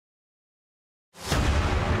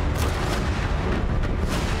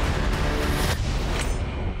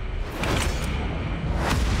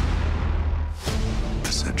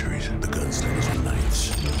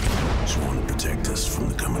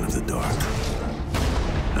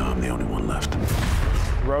I'm the only one left.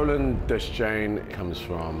 Roland Deschain comes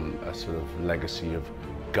from a sort of legacy of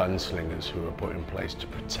gunslingers who were put in place to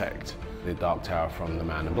protect the Dark Tower from the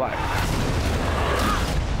Man in Black.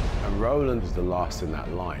 And Roland is the last in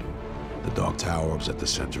that line. The Dark Tower is at the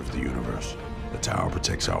center of the universe. The tower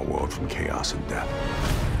protects our world from chaos and death.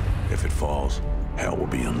 If it falls, hell will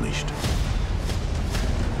be unleashed.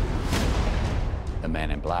 The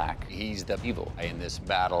Man in Black, he's the evil in this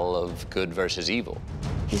battle of good versus evil.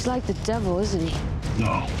 He's like the devil, isn't he?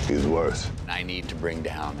 No, he's worse. I need to bring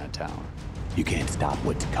down that tower. You can't stop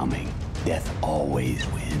what's coming. Death always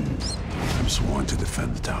wins. I'm sworn to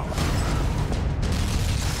defend the tower.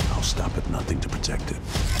 I'll stop at nothing to protect it.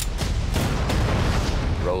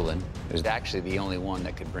 Roland is actually the only one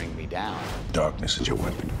that could bring me down. Darkness is your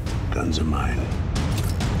weapon. Guns are mine.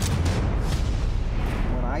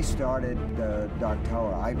 When I started the Dark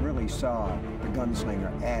Tower, I really saw the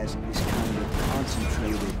Gunslinger as this kind of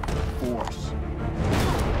concentrated force.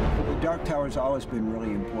 The Dark Tower's always been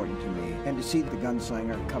really important to me, and to see the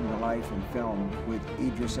Gunslinger come to life in film with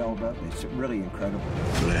Idris Elba, it's really incredible.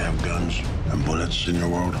 Do they have guns and bullets in your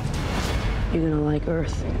world? You're gonna like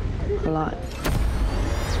Earth a lot.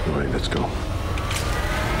 All right, let's go.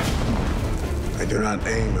 I do not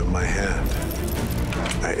aim at my hand.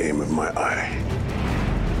 I aim with my eye.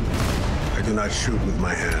 I do not shoot with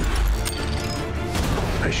my hand.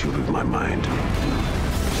 I shoot with my mind.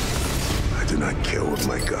 I do not kill with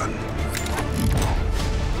my gun.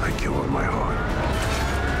 I kill with my heart.